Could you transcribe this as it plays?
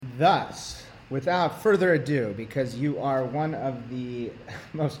Thus, without further ado, because you are one of the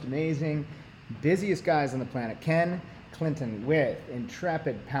most amazing, busiest guys on the planet, Ken Clinton with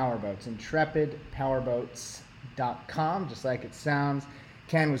Intrepid Powerboats, intrepidpowerboats.com, just like it sounds.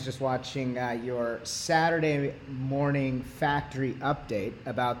 Ken was just watching your Saturday morning factory update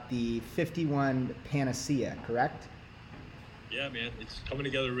about the 51 Panacea, correct? Yeah, man, it's coming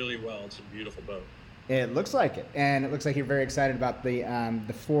together really well. It's a beautiful boat. It looks like it, and it looks like you're very excited about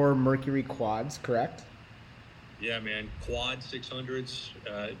the four Mercury quads, correct? Yeah, man, quad 600s.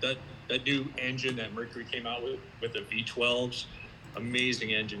 That new engine that Mercury came out with the V12s,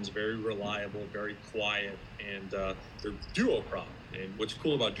 amazing engines, very reliable, very quiet, and they're duoprop. And what's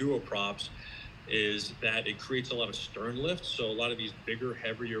cool about duoprops is that it creates a lot of stern lift. So a lot of these bigger,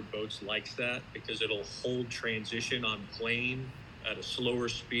 heavier boats likes that because it'll hold transition on plane at a slower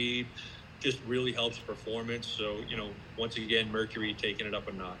speed. Just really helps performance. So, once again, Mercury taking it up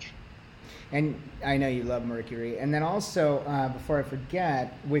a notch. And I know you love Mercury. And then also, before I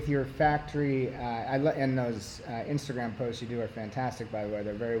forget, with your factory, and those Instagram posts you do are fantastic, by the way.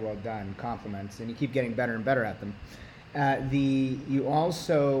 They're very well done, compliments, and you keep getting better and better at them. You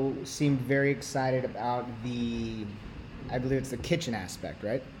also seemed very excited about I believe it's the kitchen aspect,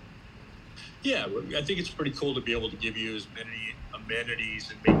 right? Yeah, I think it's pretty cool to be able to give you as many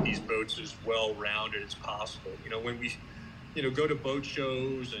amenities and make these boats as well-rounded as possible. When we, go to boat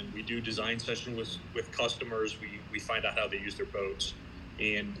shows and we do design sessions with customers, we find out how they use their boats,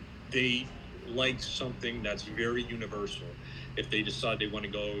 and they like something that's very universal. If they decide they want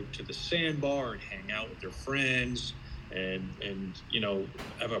to go to the sandbar and hang out with their friends and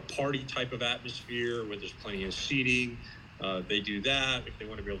have a party type of atmosphere where there's plenty of seating, they do that. If they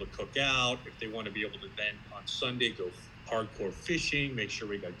want to be able to cook out, if they want to be able to then on Sunday go hardcore fishing, make sure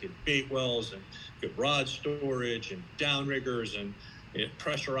we got good bait wells and good rod storage and downriggers and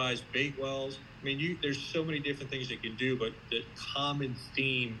pressurized bait wells. I mean, there's so many different things you can do, but the common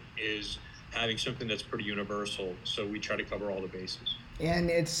theme is having something that's pretty universal. So we try to cover all the bases.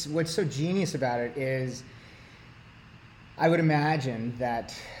 And what's so genius about it is, I would imagine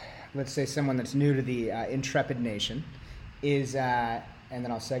that, let's say someone that's new to the Intrepid Nation is, and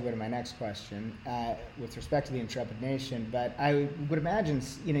then I'll segue to my next question with respect to the Intrepid Nation. But I would imagine,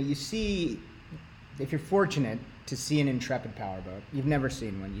 you see, if you're fortunate to see an Intrepid powerboat, you've never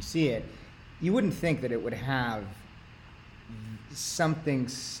seen one, you see it, you wouldn't think that it would have something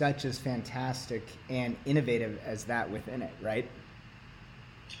such as fantastic and innovative as that within it, right?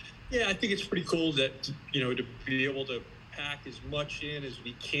 Yeah, I think it's pretty cool that, to be able to pack as much in as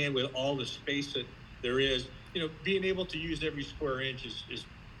we can with all the space that there is. Being able to use every square inch is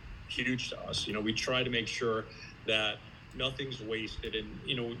huge to us. We try to make sure that nothing's wasted. And,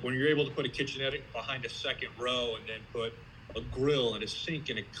 when you're able to put a kitchenette behind a second row and then put a grill and a sink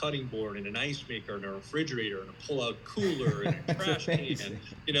and a cutting board and an ice maker and a refrigerator and a pull-out cooler and a trash can,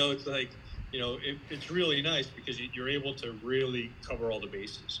 it's like, it's really nice because you're able to really cover all the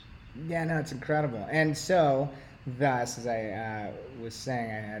bases. Yeah, no, it's incredible. And so, thus, as I was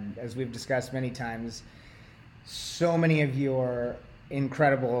saying, as we've discussed many times, so many of your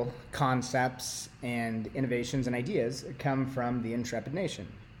incredible concepts and innovations and ideas come from the Intrepid Nation.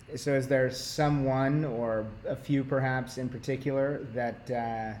 So is there someone or a few perhaps in particular that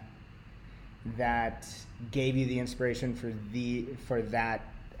gave you the inspiration for that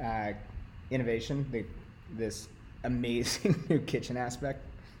innovation, this amazing new kitchen aspect?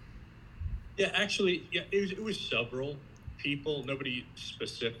 Yeah, actually, it was several people, nobody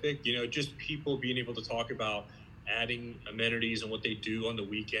specific, just people being able to talk about adding amenities and what they do on the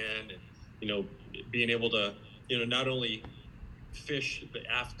weekend and, being able to, not only fish the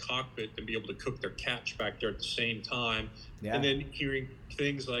aft cockpit and be able to cook their catch back there at the same time. Yeah. And then hearing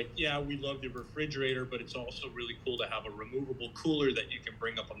things like, yeah, we love the refrigerator, but it's also really cool to have a removable cooler that you can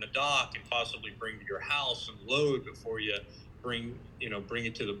bring up on the dock and possibly bring to your house and load before you bring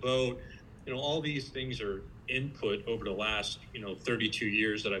it to the boat. All these things are input over the last 32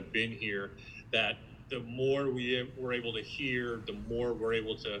 years that I've been here, that the more we're able to hear, the more we're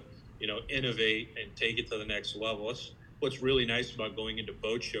able to innovate and take it to the next level. That's what's really nice about going into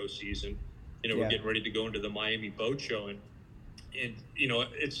boat show season. We're getting ready to go into the Miami Boat Show, and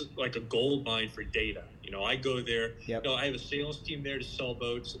it's like a gold mine for data. I go there. Yep. I have a sales team there to sell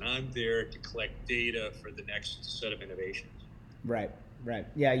boats, and I'm there to collect data for the next set of innovations. Right.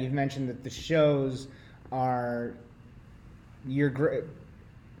 Yeah, you've mentioned that the shows are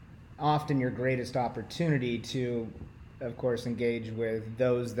often your greatest opportunity to, of course, engage with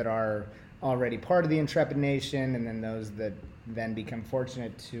those that are already part of the Intrepid Nation, and then those that then become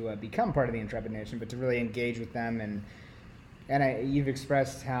fortunate to become part of the Intrepid Nation, but to really engage with them and And you've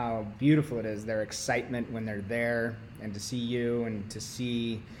expressed how beautiful it is, their excitement when they're there, and to see you, and to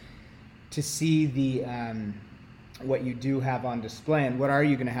see the what you do have on display. And what are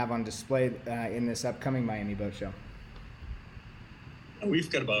you going to have on display in this upcoming Miami Boat Show?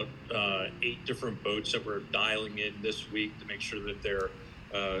 We've got about 8 different boats that we're dialing in this week to make sure that they're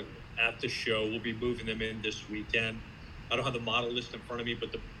at the show. We'll be moving them in this weekend. I don't have the model list in front of me,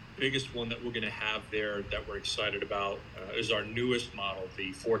 but the biggest one that we're going to have there that we're excited about is our newest model,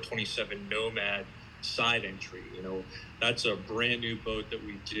 the 427 Nomad side entry. That's a brand new boat that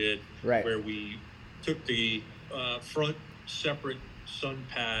we did, right, where we took the front separate sun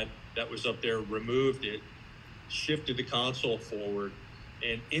pad that was up there, removed it, shifted the console forward,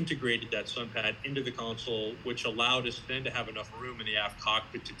 and integrated that sun pad into the console, which allowed us then to have enough room in the aft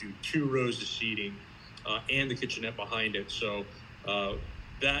cockpit to do 2 rows of seating and the kitchenette behind it. So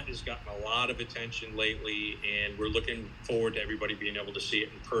that has gotten a lot of attention lately, and we're looking forward to everybody being able to see it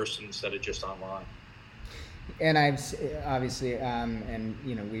in person instead of just online. And I've obviously, and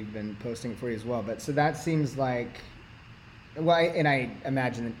we've been posting for you as well. But so that seems like, well, and I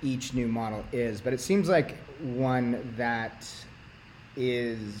imagine that each new model is, but it seems like one that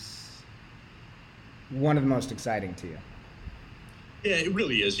is one of the most exciting to you. Yeah, it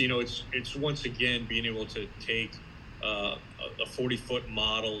really is. It's once again being able to take a 40-foot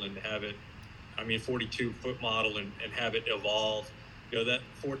model and have it, 42-foot model and have it evolve. That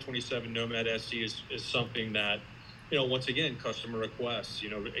 427 Nomad SE is something that, once again, customer requests.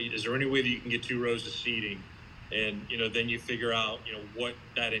 Is there any way that you can get 2 rows of seating? And, then you figure out, what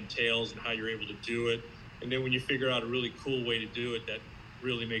that entails and how you're able to do it. And then when you figure out a really cool way to do it that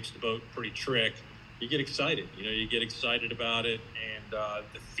really makes the boat pretty trick, you get excited. You get excited about it. And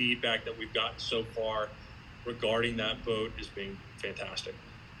the feedback that we've gotten so far regarding that boat has been fantastic.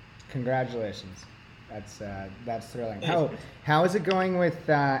 Congratulations. That's thrilling. How is it going with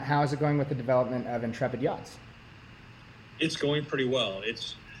the development of Intrepid Yachts? It's going pretty well.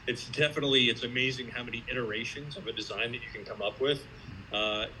 It's amazing how many iterations of a design that you can come up with.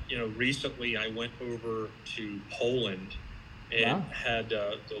 Recently I went over to Poland and had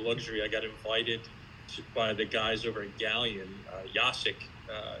the luxury. I got invited by the guys over at Galleon. Jacek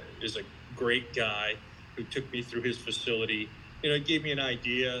is a great guy who took me through his facility. It gave me an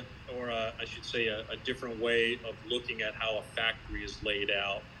idea, or I should say a different way of looking at how a factory is laid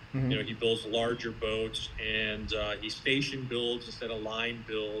out. Mm-hmm. He builds larger boats, and he station builds instead of line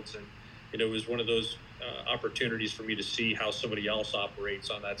builds. And, it was one of those opportunities for me to see how somebody else operates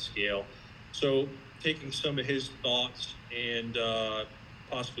on that scale. So taking some of his thoughts and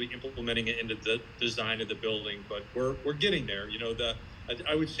possibly implementing it into the design of the building. But we're getting there.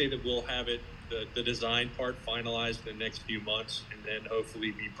 I would say that we'll have it, the design part finalized in the next few months, and then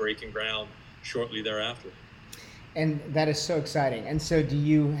hopefully be breaking ground shortly thereafter. And that is so exciting. And so do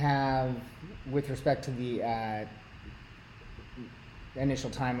you have, with respect to the initial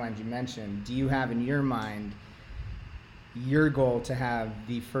timelines you mentioned, do you have in your mind your goal to have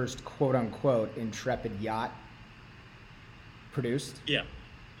the first quote-unquote Intrepid yacht produced? Yeah.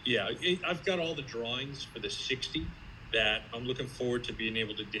 I've got all the drawings for the 60 that I'm looking forward to being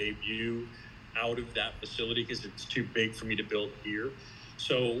able to debut out of that facility, because it's too big for me to build here.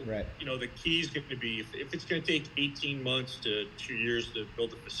 So, right. The key is going to be, if it's going to take 18 months to 2 years to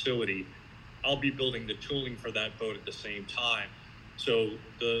build a facility, I'll be building the tooling for that boat at the same time. So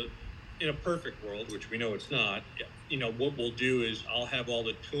in a perfect world, which we know it's not, what we'll do is I'll have all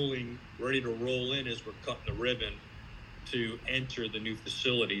the tooling ready to roll in as we're cutting the ribbon to enter the new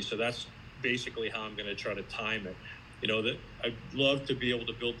facility. So that's basically how I'm going to try to time it. That I'd love to be able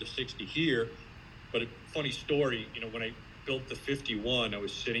to build the 60 here, but a funny story, when I built the 51, I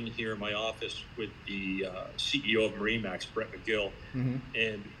was sitting here in my office with the CEO of MarineMax, Brett McGill, mm-hmm.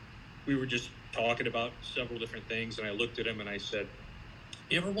 and we were just talking about several different things, and I looked at him and I said,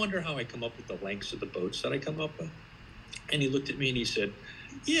 "You ever wonder how I come up with the lengths of the boats that I come up with?" And he looked at me and he said,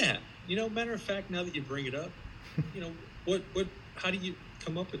 "Yeah, matter of fact, now that you bring it up, how do you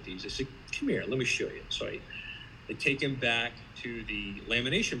come up with these?" I said, "Come here, let me show you." So I take him back to the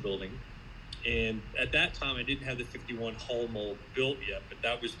lamination building. And at that time, I didn't have the 51 hull mold built yet, but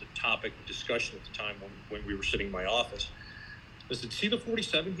that was the topic of discussion at the time when we were sitting in my office. I said, "See the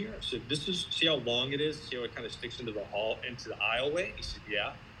 47 here?" I said, see how long it is? See how it kind of sticks into the aisleway? He said,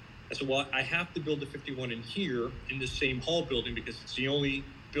 "Yeah." I said, "Well, I have to build the 51 in here in the same hull building, because it's the only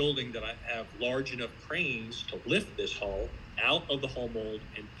building that I have large enough cranes to lift this hull out of the hull mold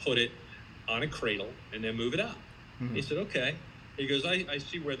and put it on a cradle and then move it out." Mm-hmm. He said, "Okay." He goes, I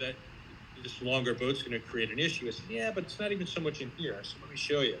see where this longer boat's going to create an issue." I said, "Yeah, but it's not even so much in here." I said, "Let me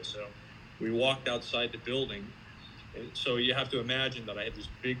show you." So we walked outside the building, And so you have to imagine that I had this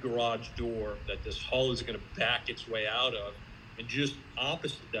big garage door that this hull is going to back its way out of, and just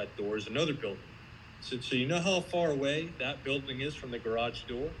opposite that door is another building. I said, so you know how far away that building is from the garage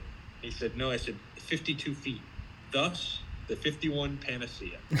door? He said, no. I said, 52 feet. Thus, the 51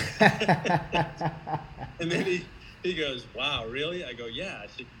 Panacea. And then he goes, wow, really? I go, yeah. I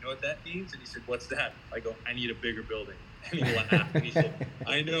said, you know what that means? And he said, what's that? I go, I need a bigger building. And he laughed and he said,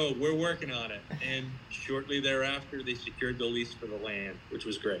 I know, we're working on it. And shortly thereafter, they secured the lease for the land, which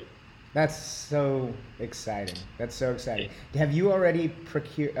was great. That's so exciting. That's so exciting. Have you already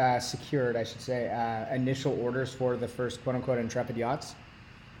secured, I should say, initial orders for the first quote-unquote Intrepid yachts?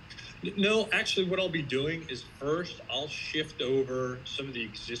 No, actually, what I'll be doing is first I'll shift over some of the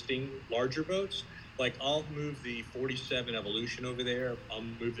existing larger boats. Like I'll move the 47 Evolution over there. I'll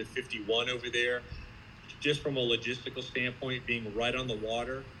move the 51 over there. Just from a logistical standpoint, being right on the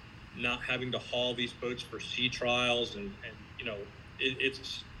water, not having to haul these boats for sea trials. And you know,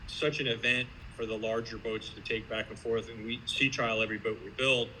 it's such an event for the larger boats to take back and forth, and we sea trial every boat we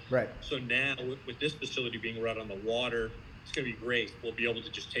build. Right. So now with this facility being right on the water, it's going to be great. We'll be able to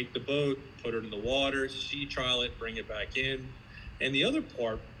just take the boat, put it in the water, sea trial it, bring it back in. And the other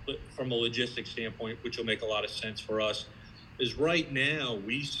part, from a logistics standpoint, which will make a lot of sense for us, is right now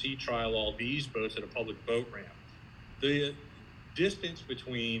we sea trial all these boats at a public boat ramp. The distance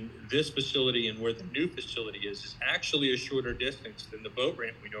between this facility and where the new facility is actually a shorter distance than the boat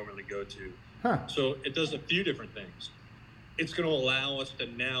ramp we normally go to. Huh. So it does a few different things. It's going to allow us to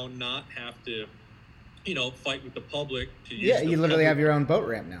now not have to, you know, fight with the public to use. Yeah, you literally have your own boat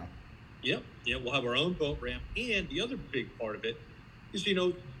ramp now. Yep. Yeah, we'll have our own boat ramp. And the other big part of it is, you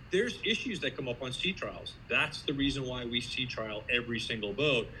know, there's issues that come up on sea trials. That's the reason why we sea trial every single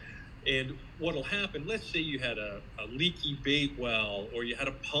boat. And what'll happen, let's say you had a leaky bait well, or you had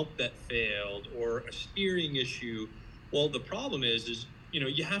a pump that failed, or a steering issue. Well, the problem is, you know,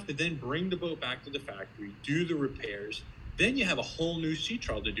 you have to then bring the boat back to the factory, do the repairs. Then you have a whole new sea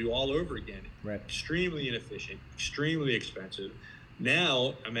trial to do all over again. Right. Extremely inefficient, extremely expensive.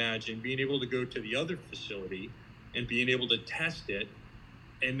 Now, imagine being able to go to the other facility and being able to test it.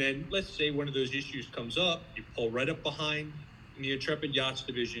 And then let's say one of those issues comes up, you pull right up behind the Intrepid Yachts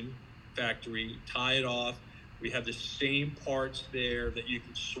Division factory, tie it off. We have the same parts there that you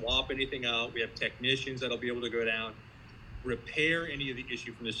can swap anything out. We have technicians that'll be able to go down, repair any of the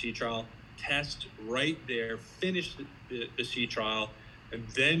issue from the sea trial, test right there, finish the sea trial, and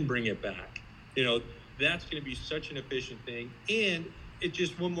then bring it back. You know, that's going to be such an efficient thing. And it's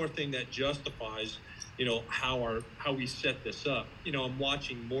just one more thing that justifies, you know, how we set this up. You know, I'm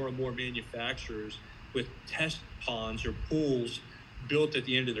watching more and more manufacturers with test ponds or pools built at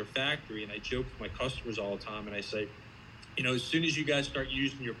the end of their factory. And I joke with my customers all the time, and I say, you know, as soon as you guys start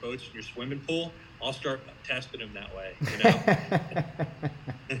using your boats in your swimming pool, I'll start testing them that way, you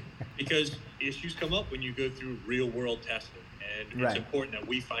know. Because issues come up when you go through real world testing, and it's important that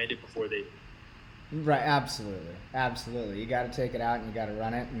we find it before they do. Right, absolutely. You got to take it out and you got to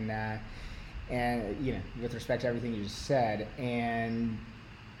run it, and you know, with respect to everything you just said, and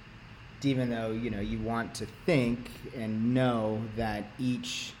even though, you know, you want to think and know that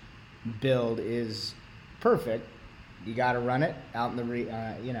each build is perfect, you got to run it out in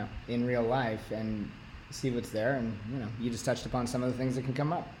the you know, in real life and see what's there. And you know, you just touched upon some of the things that can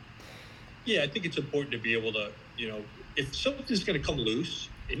come up. Yeah, I think it's important to be able to, you know, if something's going to come loose,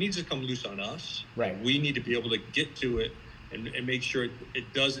 it needs to come loose on us. Right. We need to be able to get to it and make sure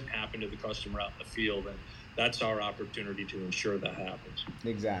it doesn't happen to the customer out in the field. And that's our opportunity to ensure that happens.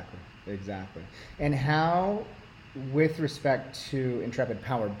 Exactly. And how, with respect to Intrepid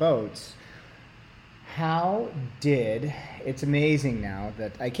Power Boats, it's amazing now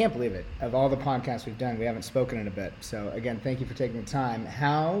that, I can't believe it, of all the podcasts we've done, we haven't spoken in a bit. So again, thank you for taking the time.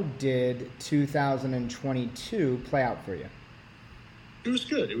 How did 2022 play out for you? It was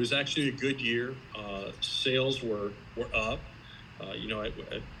good. It was actually a good year. Sales were up. You know,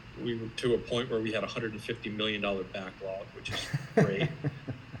 we were to a point where we had a $150 million backlog, which is great.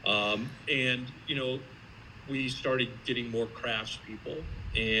 And, you know, we started getting more craftspeople.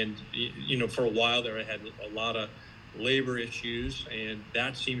 And, you know, for a while there, I had a lot of labor issues, and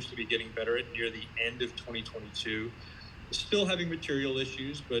that seems to be getting better at near the end of 2022. Still having material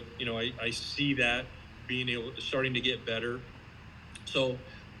issues, but, you know, I see that starting to get better. So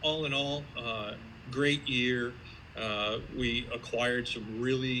all in all, great year. We acquired some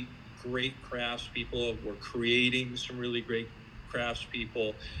really great craftspeople. We're creating some really great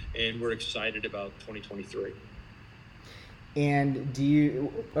craftspeople, and we're excited about 2023. And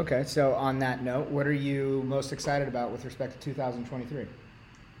so on that note, what are you most excited about with respect to 2023?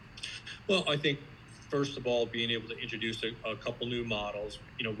 Well, I think first of all, being able to introduce a couple new models,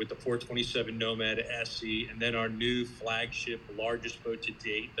 with the 427 Nomad SE, and then our new flagship, largest boat to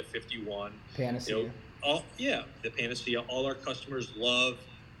date, the 51. Panacea. The Panacea. All our customers love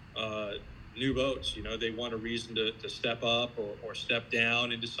new boats. They want a reason to step up or step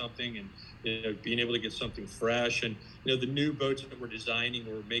down into something, and being able to get something fresh. And the new boats that we're designing,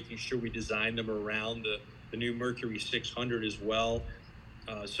 we're making sure we design them around the new Mercury 600 as well.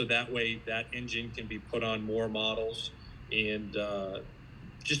 So that way that engine can be put on more models, and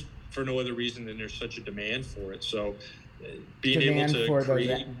just for no other reason than there's such a demand for it. So being able to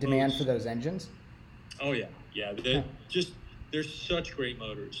create demand for those engines. Oh yeah. They're such great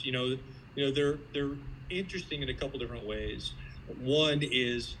motors. They're interesting in a couple different ways. One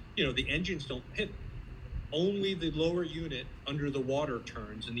is, the engines don't hit. Only the lower unit under the water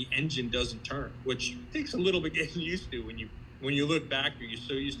turns, and the engine doesn't turn, which takes a little bit getting used to. When you look back, you're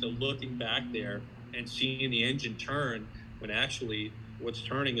so used to looking back there and seeing the engine turn, when actually what's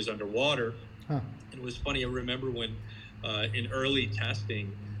turning is underwater. Huh. And it was funny. I remember when in early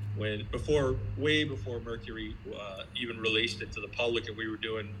testing, way before Mercury even released it to the public, and we were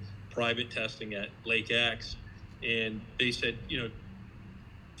doing private testing at Lake X, and they said,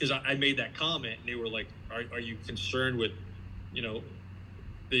 because I made that comment, and they were like, are you concerned with,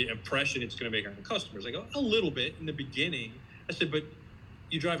 the impression it's going to make on customers? I go, a little bit in the beginning. I said, but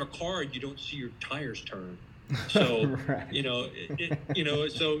you drive a car and you don't see your tires turn. So, right.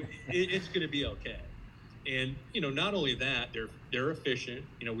 So it's going to be okay. And, not only that, they're efficient.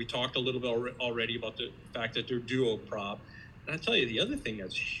 We talked a little bit already about the fact that they're dual prop. And I tell you, the other thing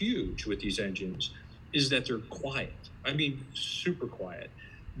that's huge with these engines is that they're quiet. I mean, super quiet.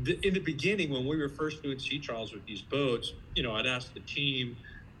 In the beginning, when we were first doing sea trials with these boats, I'd ask the team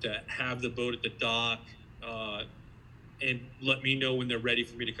to have the boat at the dock and let me know when they're ready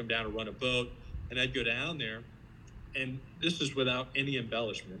for me to come down and run a boat. And I'd go down there, and this is without any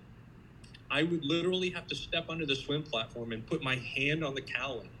embellishment. I would literally have to step under the swim platform and put my hand on the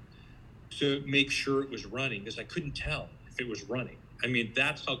cowling to make sure it was running, because I couldn't tell if it was running. I mean,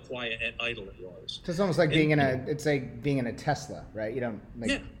 that's how quiet at idle it was. So it's almost like being in a Tesla, right? You don't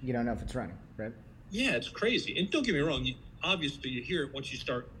know if it's running, right? Yeah, it's crazy. And don't get me wrong, obviously you hear it once you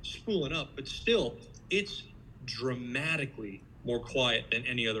start spooling up, but still, it's dramatically more quiet than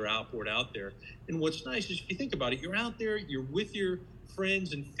any other outboard out there. And what's nice is, if you think about it, you're out there, you're with your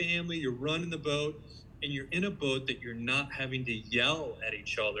friends and family, you're running the boat, and you're in a boat that you're not having to yell at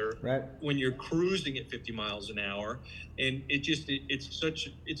each other, right, when you're cruising at 50 miles an hour. And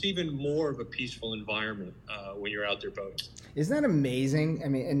it's even more of a peaceful environment when you're out there boating. Isn't that amazing? I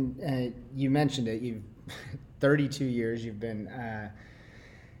mean, and you mentioned it, you've 32 years you've been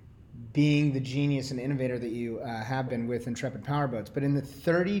being the genius and innovator that you have been with Intrepid Powerboats. But in the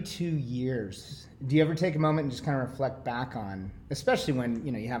 32 years, do you ever take a moment and just kind of reflect back on, especially when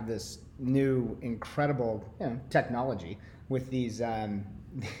you have this new incredible technology with these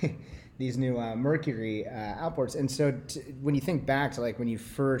these new Mercury outboards? And so when you think back to like when you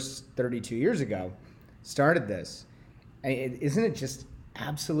first 32 years ago started this, isn't it just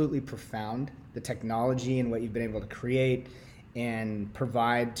absolutely profound, the technology and what you've been able to create and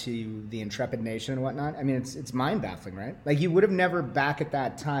provide to the Intrepid Nation and whatnot? I mean, it's mind-baffling, right? Like, you would have never back at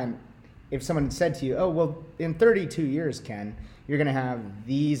that time, if someone had said to you, oh, well, in 32 years, Ken, you're going to have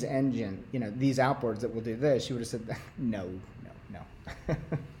these these outboards that will do this, you would have said, no.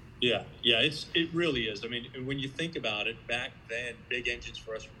 Yeah, it really is. I mean, when you think about it, back then, big engines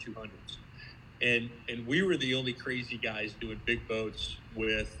for us were 200s. And we were the only crazy guys doing big boats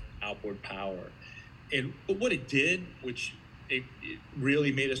with outboard power. But what it did, which it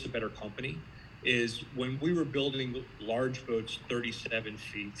really made us a better company, is when we were building large boats, 37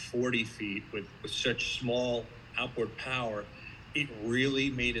 feet, 40 feet, with such small outboard power, it really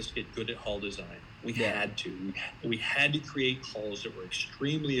made us get good at hull design. We had to create hulls that were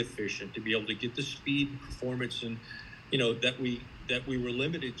extremely efficient to be able to get the speed and performance and that we were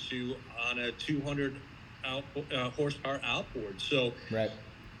limited to on a 200 horsepower outboard. So right.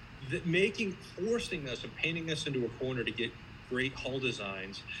 Forcing us and painting us into a corner to get great hull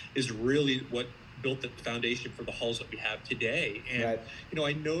designs is really what built the foundation for the hulls that we have today. And right.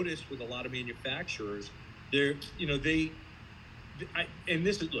 I noticed with a lot of manufacturers, this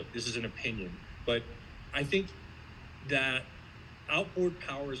is an opinion, but I think that outboard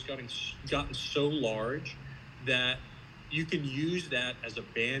power has gotten so large that you can use that as a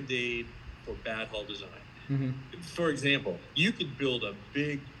Band-Aid for bad hull design. Mm-hmm. For example, you could build a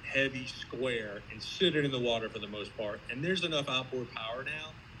big, heavy square and sit it in the water for the most part, and there's enough outboard power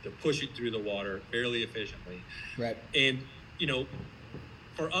now to push it through the water fairly efficiently. Right. And,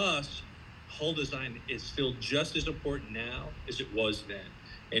 for us, hull design is still just as important now as it was then.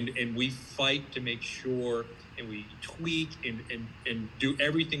 And we fight to make sure, and we tweak and do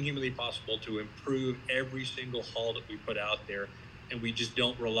everything humanly possible to improve every single hull that we put out there. And we just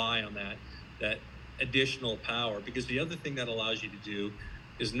don't rely on that additional power, because the other thing that allows you to do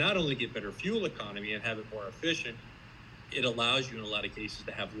is not only get better fuel economy and have it more efficient, it allows you in a lot of cases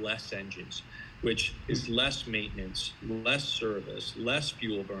to have less engines, which is less maintenance, less service, less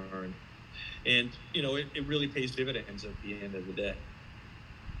fuel burn. And, it really pays dividends at the end of the day.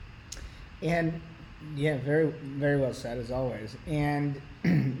 And yeah, very, very well said as always. And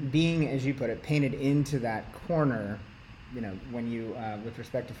being, as you put it, painted into that corner, when you, with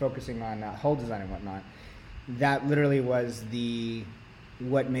respect to focusing on hull design and whatnot, that literally was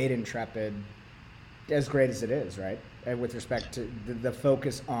what made Intrepid as great as it is, right? With respect to the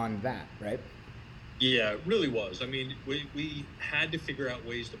focus on that, right? Yeah, it really was. I mean, we had to figure out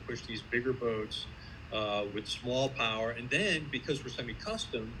ways to push these bigger boats with small power. And then because we're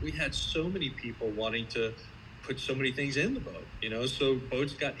semi-custom, we had so many people wanting to put so many things in the boat, so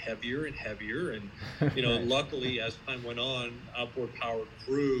boats got heavier and heavier. And, luckily, as time went on, outboard power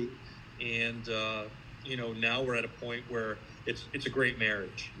grew. And, now we're at a point where it's a great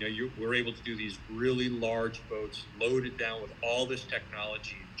marriage. We're able to do these really large boats loaded down with all this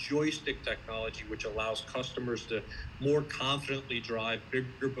technology, joystick technology, which allows customers to more confidently drive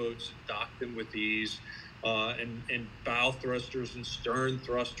bigger boats and dock them with ease, and bow thrusters and stern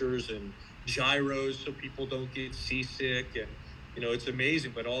thrusters and gyros so people don't get seasick. And, it's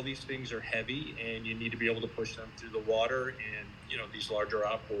amazing, but all these things are heavy and you need to be able to push them through the water. And, these larger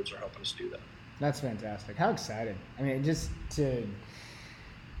outboards are helping us do that. That's fantastic. How excited. I mean, just to,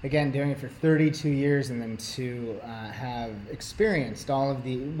 again, doing it for 32 years and then to have experienced all of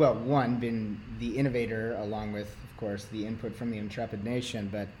been the innovator along with, of course, the input from the Intrepid Nation,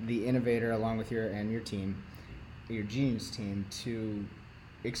 but the innovator along with your team, your Genius team, to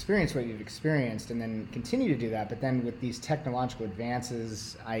experience what you've experienced and then continue to do that, but then with these technological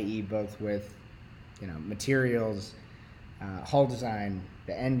advances, i.e. both with, materials, hull design,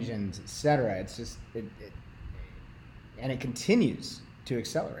 the engines, etc. It's just and it continues to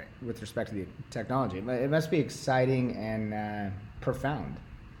accelerate with respect to the technology. It must be exciting and profound.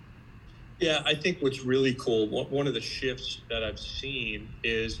 Yeah, I think what's really cool, one of the shifts that I've seen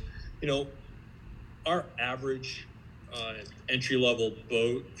is, our average entry-level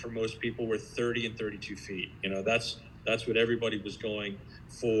boat for most people were 30 and 32 feet. That's what everybody was going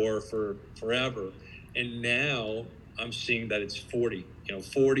for forever. And now I'm seeing that it's 40,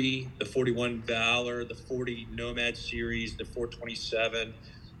 40, the 41 Valor, the 40 Nomad series, the 427.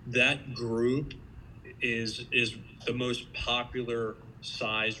 That group is the most popular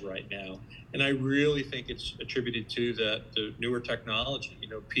size right now. And I really think it's attributed to the newer technology.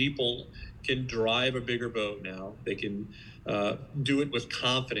 People can drive a bigger boat now. They can do it with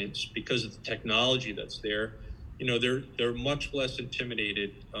confidence because of the technology that's there. They're much less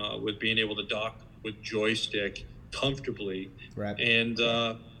intimidated with being able to dock with joystick comfortably, right? And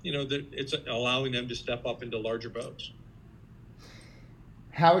it's allowing them to step up into larger boats.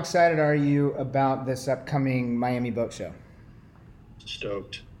 How excited are you about this upcoming Miami Boat Show?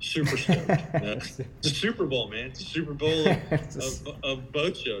 Stoked, super stoked. It's a Super Bowl, man. It's a Super Bowl of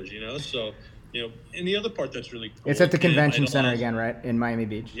boat shows, So, and the other part that's really cool. It's at the convention center again, right, in Miami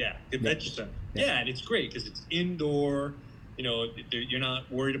Beach. Yeah, convention center. Yeah, and it's great because it's indoor. You're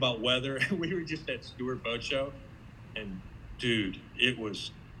not worried about weather. We were just at Stewart Boat Show. And dude, it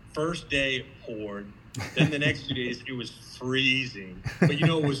was first day it poured. Then the next 2 days it was freezing. But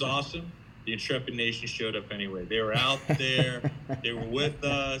it was awesome? The Intrepid Nation showed up anyway. They were out there. They were with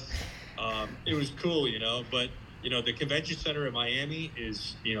us. It was cool, But the convention center in Miami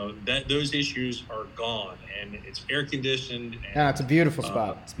is, that those issues are gone, and it's air conditioned. Yeah, it's a beautiful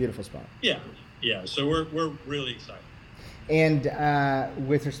spot. It's a beautiful spot. Yeah. So we're really excited. And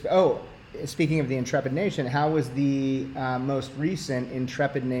with respect, speaking of the Intrepid Nation, how was the most recent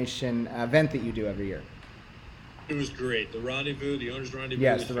Intrepid Nation event that you do every year? It was great. The Rendezvous, the Owner's Rendezvous.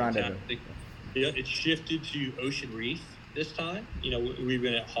 Yes, the Rendezvous. Yeah, it shifted to Ocean Reef this time. We've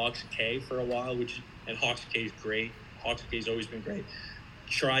been at Hawks Cay for a while, and Hawks Cay is great. Hawks Cay's always been great.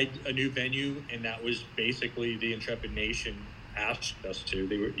 Tried a new venue, and that was basically the Intrepid Nation asked us to.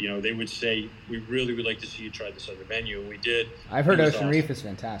 They would say, we really would like to see you try this other venue, and we did. I've heard Ocean Reef is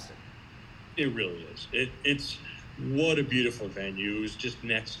fantastic. It really is. It's what a beautiful venue. It was just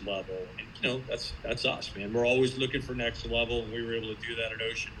next level. And, that's us, man. We're always looking for next level, and we were able to do that at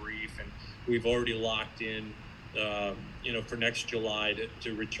Ocean Reef, and we've already locked in, for next July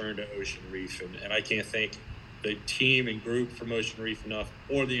to return to Ocean Reef, and I can't thank the team and group for Motion Reef enough,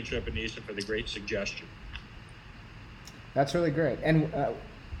 or the Intrepid Nation for the great suggestion. That's really great. And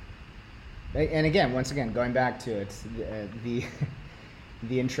again, once again, going back to it, the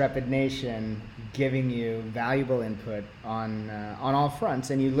the Intrepid Nation giving you valuable input on all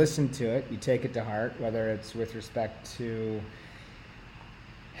fronts, and you listen to it, you take it to heart, whether it's with respect to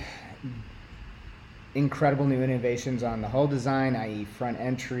incredible new innovations on the hull design, i.e. front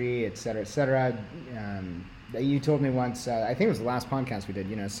entry, et cetera, et cetera. You told me once, I think it was the last podcast we did,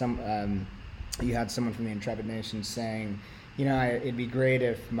 you had someone from the Intrepid Nation saying, it'd be great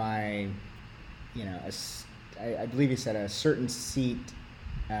if my, I believe he said a certain seat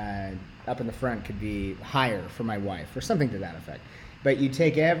up in the front could be higher for my wife, or something to that effect. But you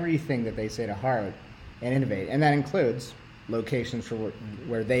take everything that they say to heart and innovate, and that includes locations for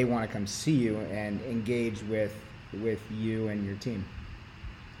where they want to come see you and engage with you and your team.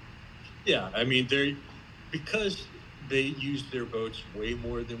 Yeah, I mean, because they use their boats way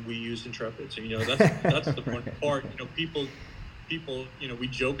more than we use Intrepids. So, that's the one part. People, we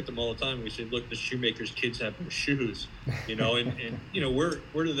joke at them all the time. We say, look, the shoemakers' kids have no shoes, and we're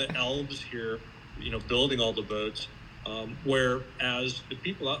the elves here, building all the boats. Whereas the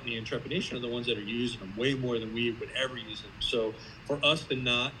people out in the Intrepid Nation are the ones that are using them way more than we would ever use them. So for us to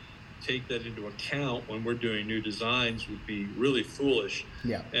not take that into account when we're doing new designs would be really foolish.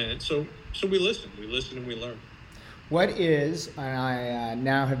 Yeah. And so we listen and we learn. What is, and I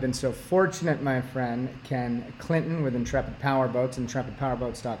now have been so fortunate, my friend Ken Clinton with Intrepid Powerboats,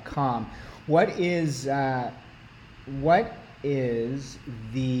 intrepidpowerboats.com. What is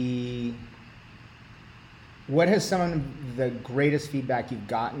some of the greatest feedback you've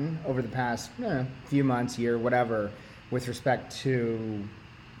gotten over the past few months, year, whatever, with respect to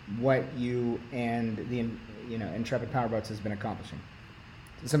what you and the Intrepid Powerboats has been accomplishing?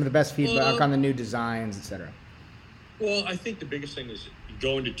 Some of the best feedback on the new designs, etc. Well, I think the biggest thing is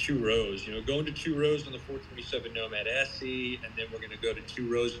going to 2 rows. Going to 2 rows on the 427 Nomad SE, and then we're going to go to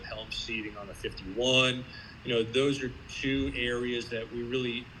 2 rows of helm seating on the 51. Those are 2 areas that we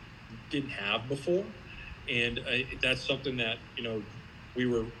really didn't have before. And that's something that, we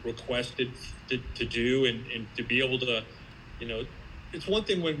were requested to do, and to be able to, it's one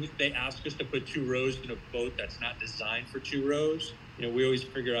thing when they ask us to put 2 rows in a boat that's not designed for 2 rows. We always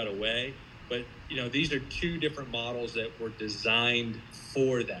figure out a way. But, these are 2 different models that were designed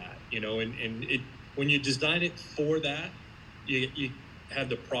for that, when you design it for that, you have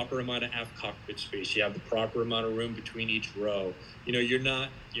the proper amount of aft cockpit space. You have the proper amount of room between each row. You're not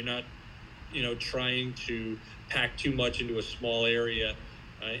trying to pack too much into a small area,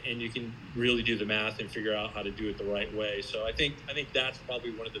 and you can really do the math and figure out how to do it the right way. So I think that's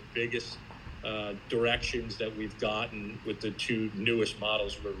probably one of the biggest directions that we've gotten with the 2 newest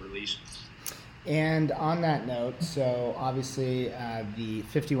models we're releasing. And on that note, so obviously the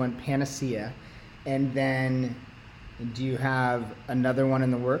 51 Panacea, and then do you have another one in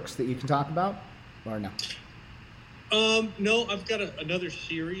the works that you can talk about, or no? No, I've got another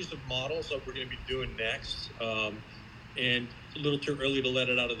series of models that we're going to be doing next, and it's a little too early to let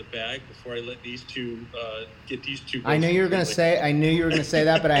it out of the bag before I let these 2 get these 2. I knew you were going to say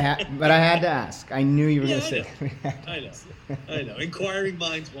that, but I had to ask. I knew you were going to say that. I know. Inquiring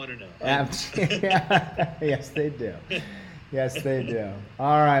minds want to know. Yes, they do. Yes, they do.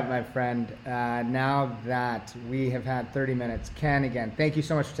 All right, my friend. Now that we have had 30 minutes, Ken, again, thank you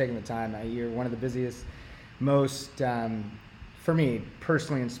so much for taking the time. You're one of the busiest, most, for me,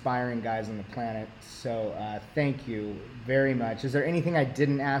 personally inspiring guys on the planet. So thank you very much. Is there anything I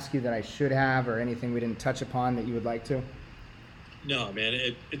didn't ask you that I should have, or anything we didn't touch upon that you would like to? No, man.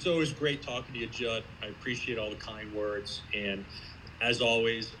 It's always great talking to you, Judd. I appreciate all the kind words. And as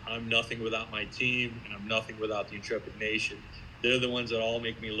always, I'm nothing without my team, and I'm nothing without the Intrepid Nation. They're the ones that all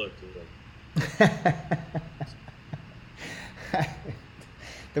make me look good.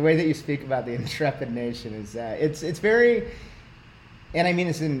 The way that you speak about the Intrepid Nation is it's very, and I mean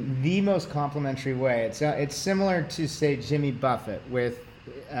this in the most complimentary way. It's similar to, say, Jimmy Buffett with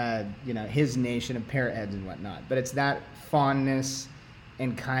his nation of parrot heads and whatnot, but it's that fondness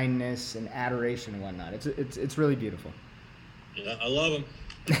and kindness and adoration and whatnot. It's really beautiful. Yeah, I love them.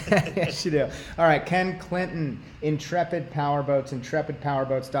 Yes, you do. All right, Ken Clinton, Intrepid Powerboats,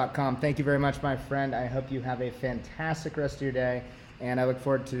 intrepidpowerboats.com. Thank you very much, my friend. I hope you have a fantastic rest of your day, and I look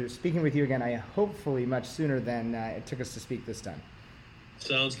forward to speaking with you again, hopefully much sooner than it took us to speak this time.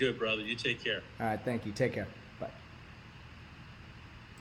 Sounds good, brother. You take care. All right, thank you. Take care.